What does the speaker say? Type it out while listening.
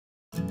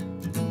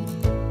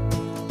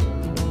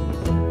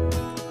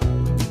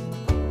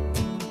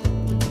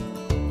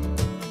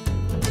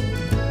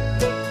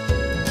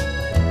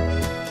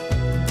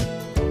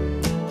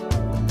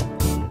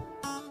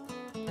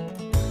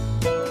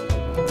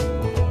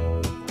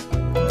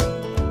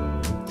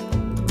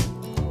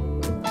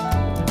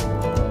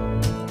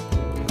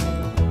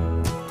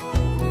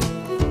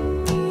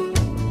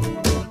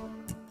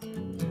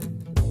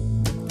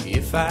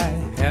if I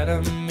had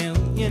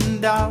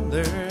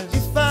 $1,000,000,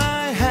 if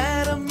I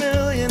had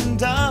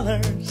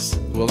 $1,000,000,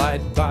 well,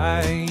 I'd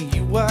buy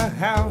you a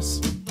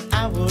house.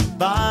 I would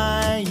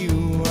buy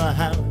you a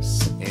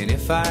house. And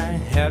if I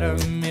had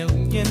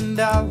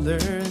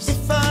 $1,000,000,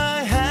 If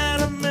I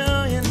had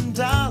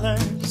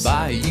 $1,000,000,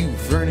 buy you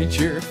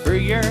furniture for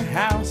your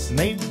house.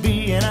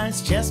 maybe a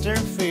nice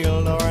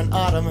Chesterfield or an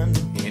ottoman.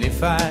 And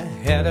if I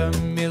had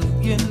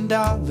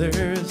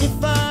 $1,000,000,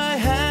 If I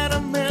had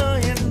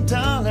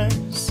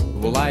 $1,000,000,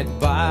 well, I'd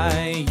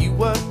buy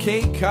you a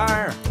K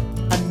car.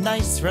 a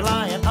nice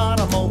Reliant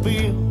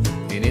automobile.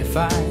 And if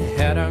I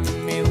had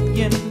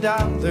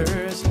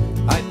 $1,000,000,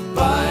 I'd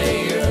buy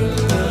your love.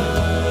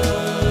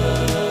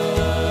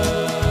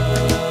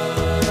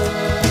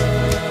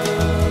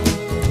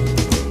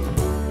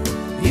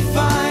 If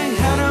I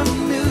had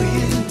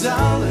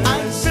 $1,000,000,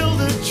 I'd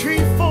build a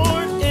tree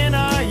fort in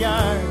our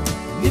yard.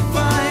 if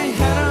I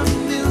had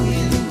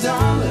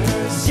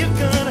 $1,000,000, You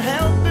could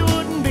help, it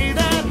wouldn't be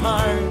that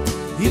hard.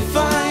 if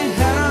I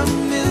had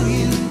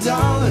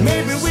 $1,000,000,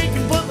 Maybe we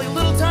can put like a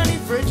little tiny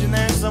fridge in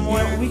there you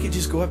somewhere. know, we could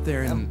just go up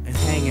there and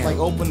hang out. Like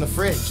open the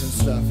fridge and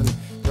stuff, and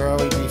there'll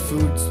always be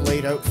foods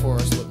laid out for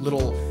us, with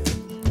little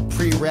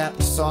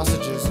pre-wrapped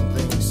sausages and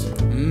things.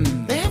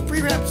 They have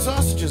pre-wrapped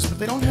sausages, but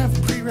they don't have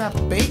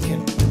pre-wrapped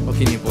bacon. Well,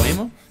 can you blame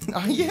them?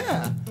 Oh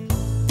yeah.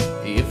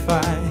 If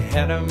I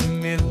had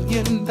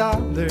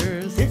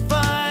 $1,000,000, If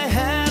I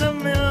had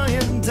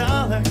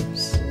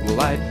 $1,000,000, well,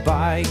 I'd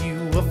buy you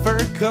a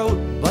fur coat.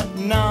 but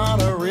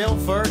not a real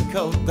fur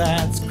coat,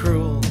 that's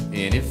cruel.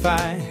 And if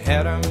I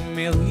had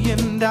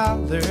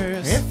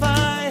 $1,000,000, If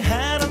I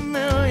had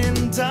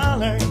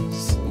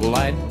 $1,000,000, well,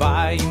 I'd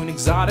buy you an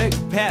exotic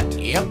pet.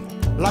 yep,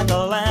 like a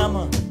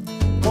llama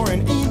or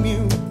an emu.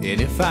 And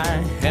if I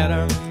had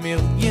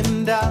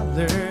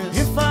 $1,000,000,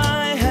 If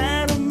I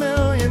had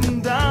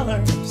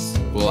 $1,000,000,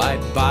 well,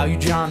 I'd buy you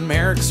John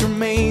Merrick's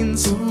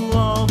remains. ooh,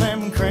 all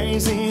them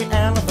crazy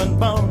elephant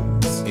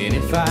bones. And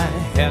if I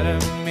had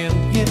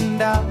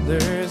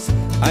 $1,000,000,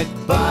 I'd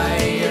buy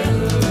your love.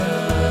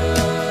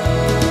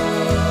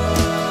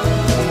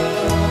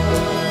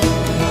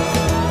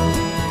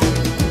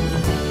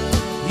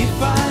 If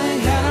I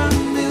had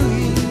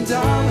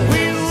 $1,000,000,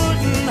 We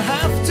wouldn't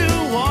have to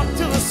walk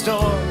to the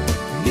store.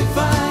 if I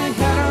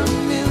had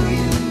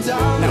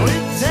 $1,000,000, Now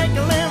we'd take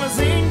a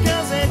limousine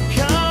 'cause it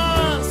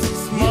costs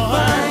if more. I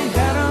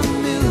had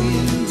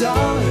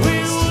 $1,000,000, We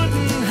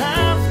wouldn't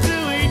have to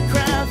eat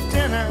Kraft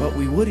dinner. but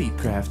we would eat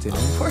Kraft dinner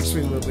Of course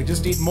we would, we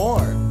just eat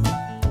more.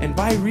 and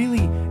buy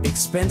really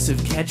expensive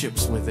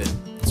ketchups with it.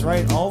 That's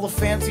right, all the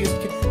fanciest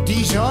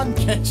Dijon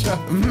ketchup.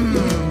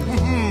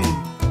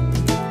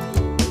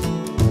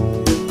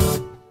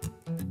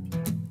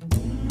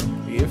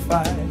 If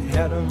I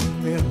had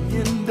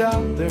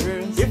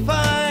 $1,000,000, If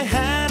I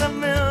had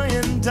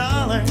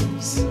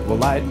 $1,000,000,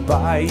 well, I'd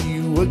buy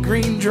you a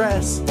green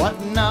dress. but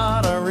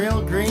not a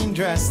real green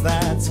dress,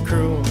 that's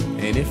cruel.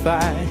 And if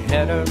I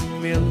had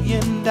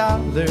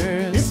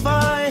 $1,000,000, If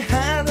I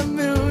had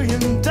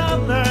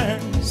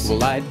 $1,000,000,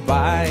 well, I'd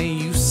buy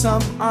you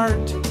some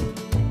art.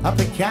 a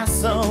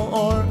Picasso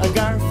or a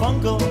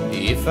Garfunkel.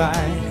 If I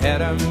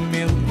had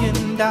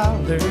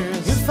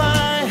 $1,000,000, If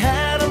I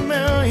had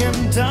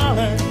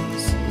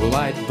 $1,000,000, well,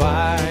 I'd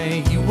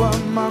buy you a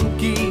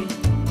monkey.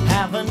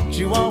 haven't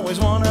you always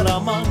wanted a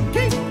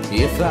monkey?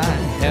 If I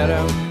had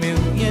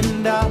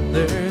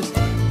 $1,000,000,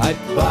 I'd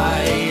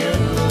buy your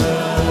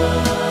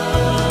love.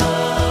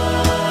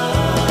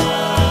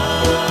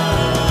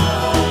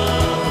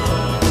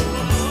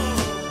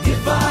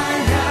 If I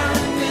had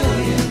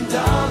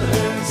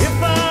 $1,000,000, If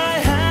I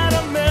had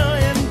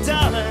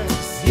 $1,000,000,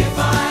 if I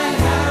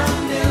had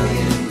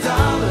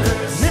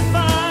 $1,000,000, if I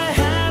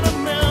had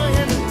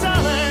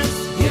 $1,000,000,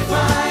 if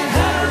I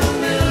had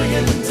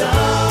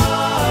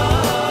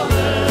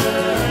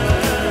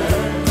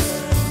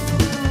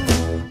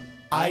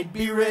 $1,000,000, I'd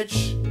be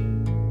rich.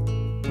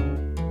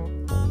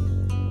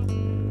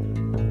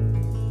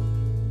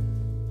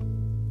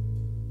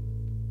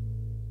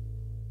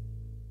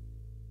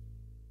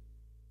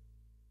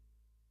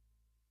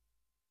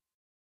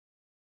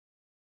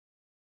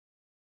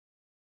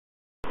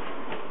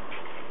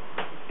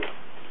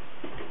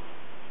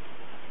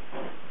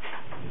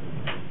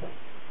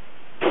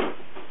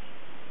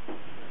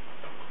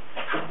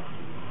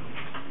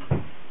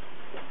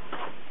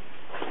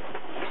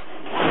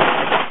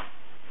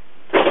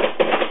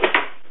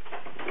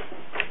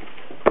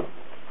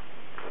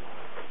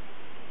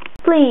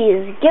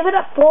 Please give it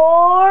up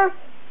for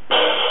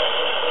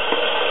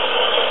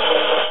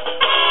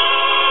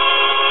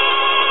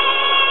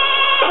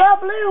the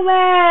Blue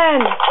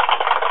Man.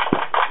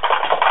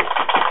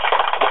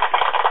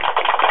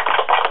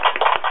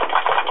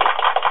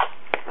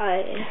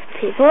 Hi,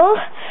 people.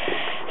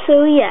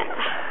 So yeah,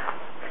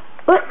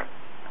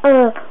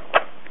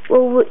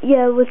 well,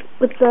 yeah, with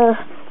the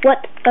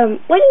what?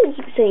 Why do you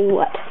keep saying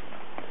what?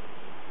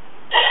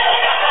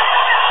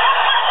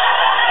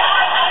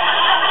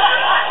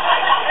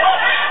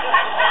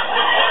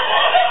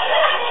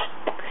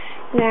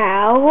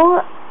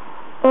 Now,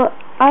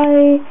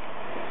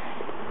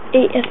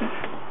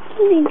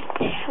 let me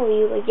tell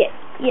you, like,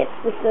 yes,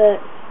 with the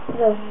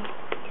 $1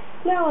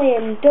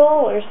 million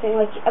thing,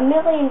 like $1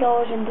 million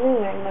in Blue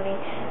Man money,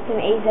 an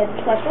AZ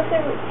Plus. What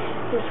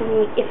this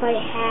week if I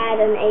had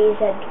an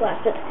AZ Plus,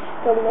 but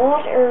the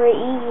lottery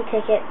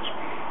tickets,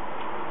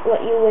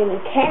 what you win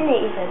 10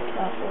 AZ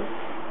Pluses.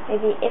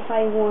 Maybe if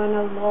I won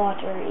a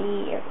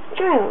lottery, or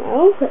I don't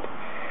know, but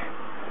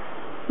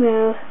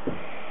no.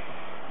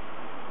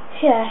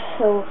 Yeah,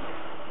 so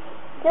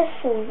this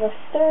is the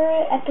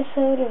 3rd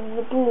episode of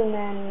the Blue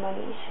Man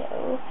Money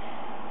Show,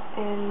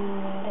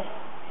 and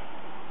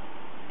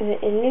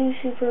in New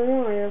Super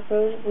Mario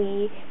Bros.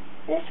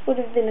 This would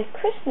have been a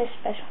Christmas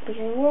special, because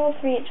in World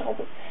 3 it's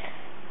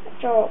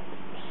all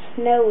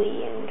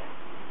snowy and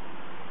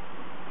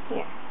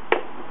yeah.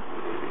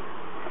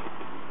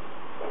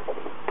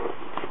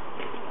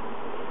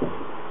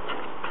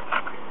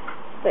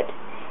 But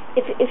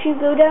if you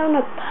go down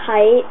a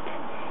pipe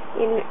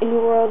in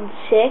World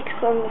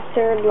 6 on the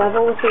 3rd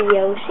level with a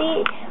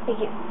Yoshi, like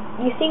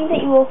you think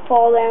that you will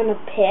fall down a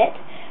pit,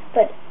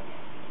 but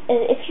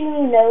if you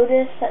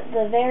notice at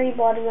the very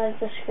bottom of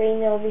the screen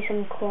there will be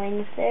some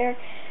coins there,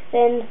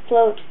 then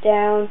float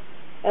down.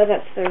 Oh,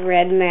 that's the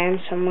red man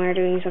somewhere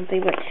doing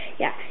something, but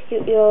yeah,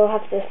 you'll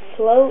have to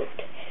float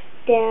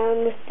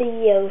down with the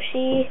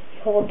Yoshi,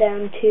 hold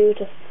down 2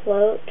 to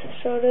float,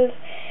 sort of,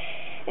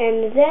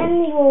 and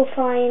then you will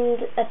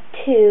find a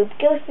tube.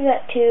 Go through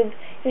that tube.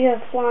 If you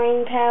have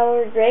flying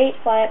power, great,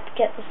 fly up to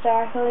get the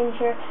star coins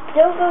here.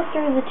 Don't go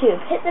through the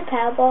tube. Hit the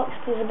power box,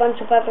 because a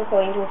bunch of other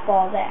coins will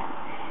fall down.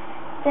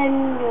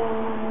 Then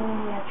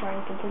you'll try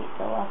and complete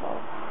the level.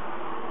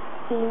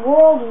 In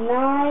World 9,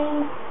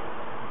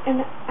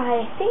 and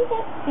I think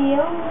that's the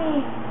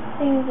only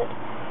thing that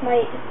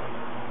might,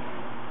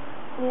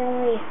 the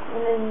only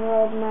one in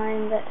World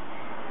 9 that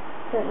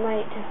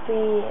might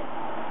be,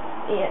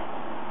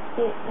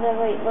 that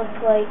might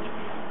look like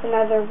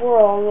another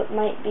world. It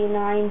might be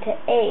 9 to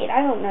 8.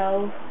 I don't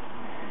know.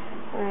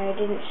 I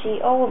didn't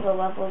see all the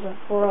levels of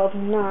World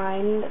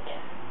 9, but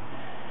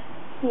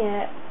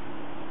yeah.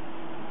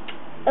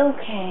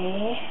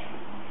 Okay.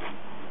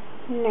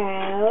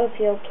 Now, if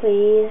you'll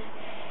please,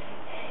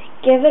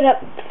 give it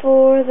up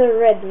for the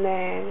red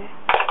man.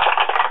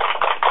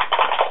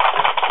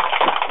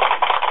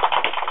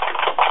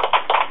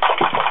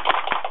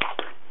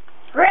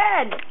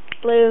 Red,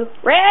 blue,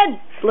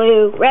 red,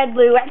 blue, red,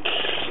 blue, red.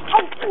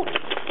 Oh,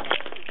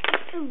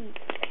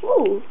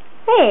 ooh.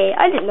 Hey,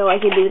 I didn't know I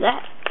could do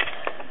that.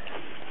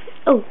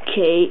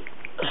 Okay.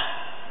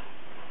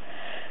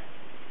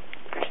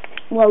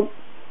 Well,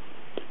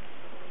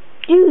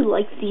 do you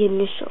like the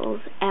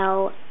initials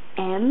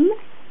LM?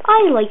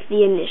 I like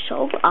the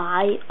initials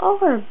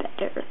IR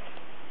better.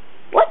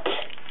 What?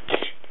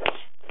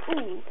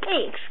 Ooh,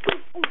 hey,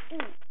 excuse me.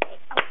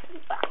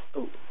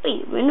 Ooh,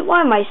 wait a minute,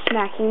 why am I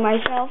smacking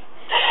myself?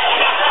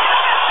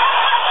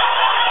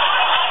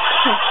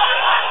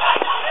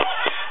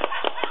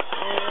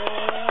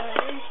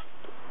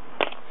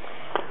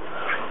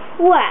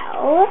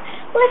 Well,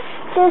 let's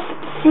just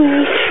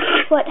see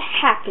what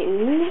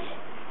happens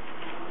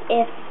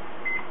if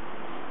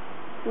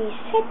we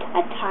set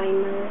a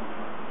timer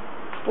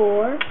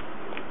for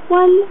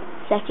 1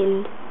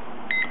 second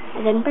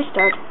and then press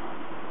start.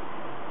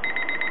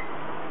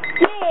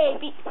 Yay!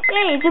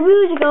 Yay! It's a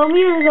musical.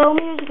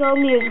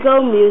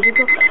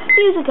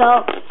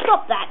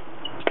 Stop that.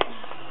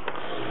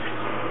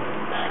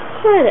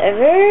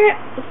 Whatever.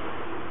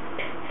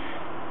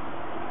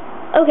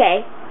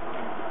 Okay.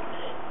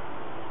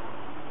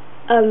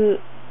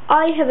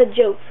 I have a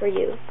joke for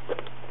you.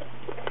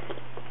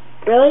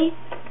 Really?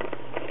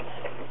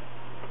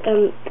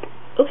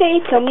 Okay,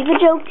 tell me the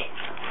joke.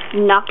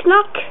 Knock,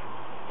 knock.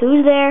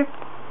 Who's there?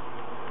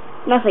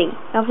 Nothing.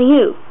 Nothing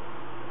who?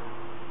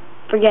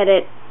 Forget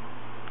it.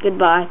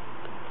 Goodbye.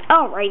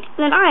 Alright,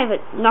 then I have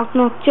a knock,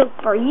 knock joke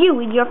for you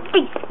in your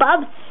face,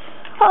 bub.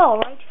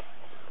 Alright.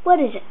 What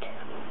is it?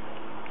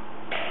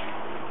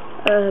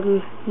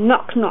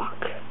 Knock, knock.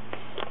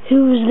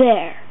 Who's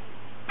there?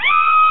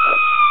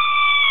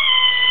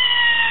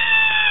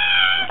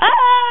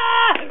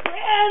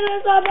 Red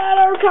is a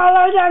better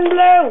color than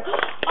blue.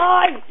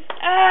 I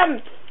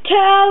am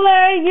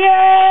telling you.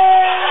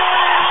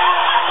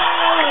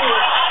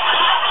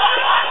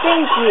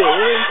 Thank you.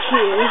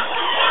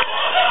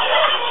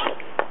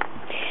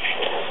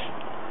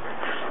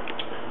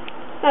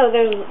 Oh,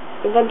 there's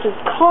a bunch of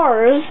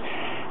cars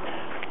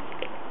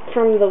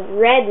from the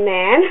red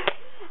man.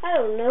 I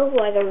don't know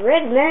why the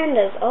red man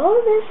does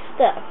all this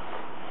stuff.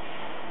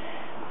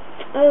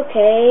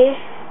 Okay.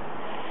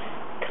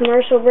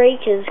 Commercial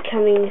break is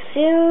coming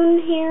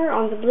soon here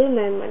on the Blue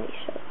Man Money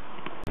Show.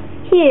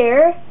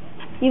 Here,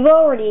 you've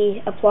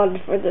already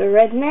applauded for the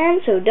red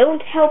man, so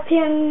don't help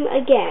him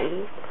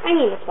again. I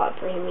mean applaud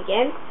for him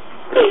again.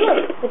 Hey,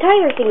 look, the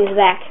timer thing is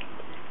back.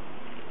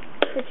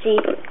 Let's see.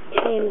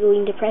 I am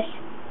going to press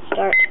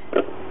start.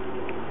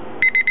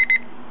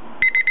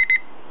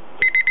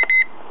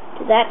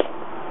 Do that.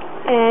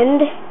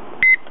 And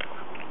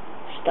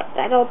stop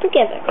that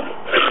altogether.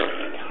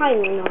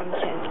 Timer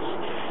nonsense.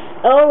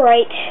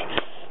 Alright.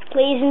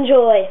 Please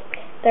enjoy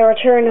the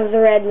return of the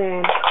Red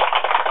Man.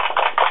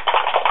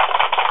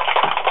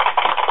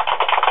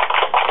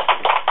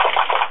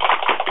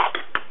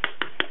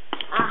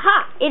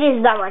 Aha! It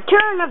is the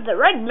return of the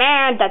Red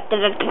Man.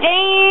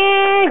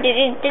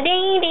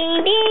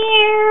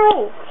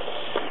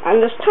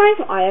 And this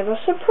time I have a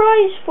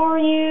surprise for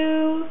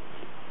you.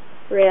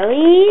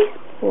 Really?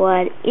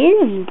 What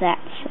is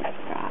that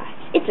surprise?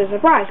 It's a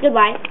surprise.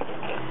 Goodbye.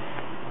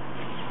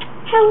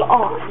 Hang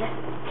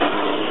on.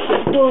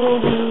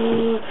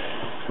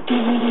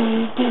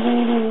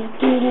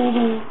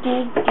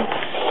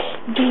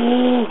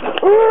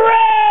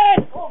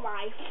 Red! Oh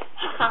my.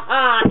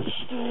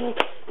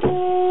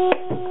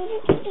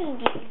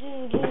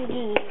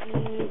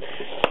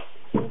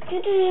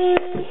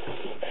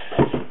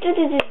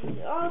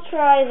 I'll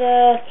try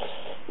the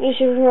New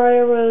Super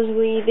Mario Bros.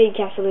 Wii Big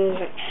Castle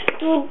music.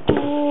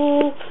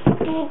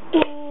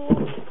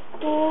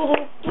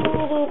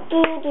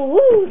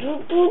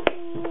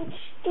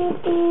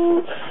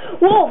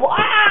 Whoa!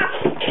 Ah!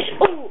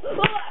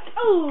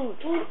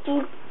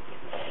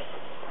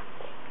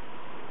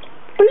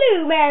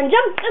 Blue man,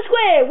 jump the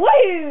square!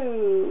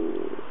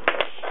 Woohoo!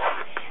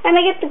 And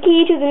I get the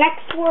key to the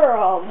next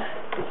world.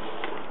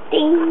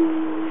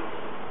 Ding!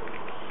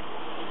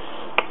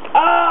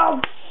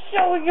 I'll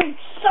show you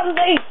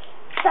something.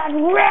 That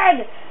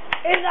red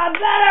is a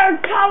better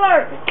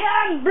color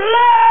than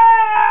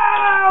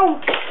blue!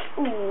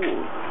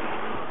 Ooh.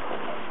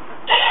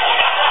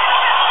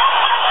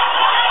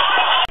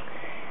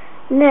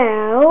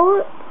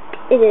 Now,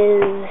 it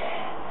is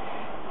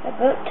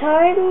about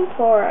time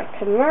for a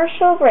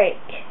commercial break.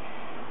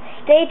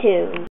 Stay tuned.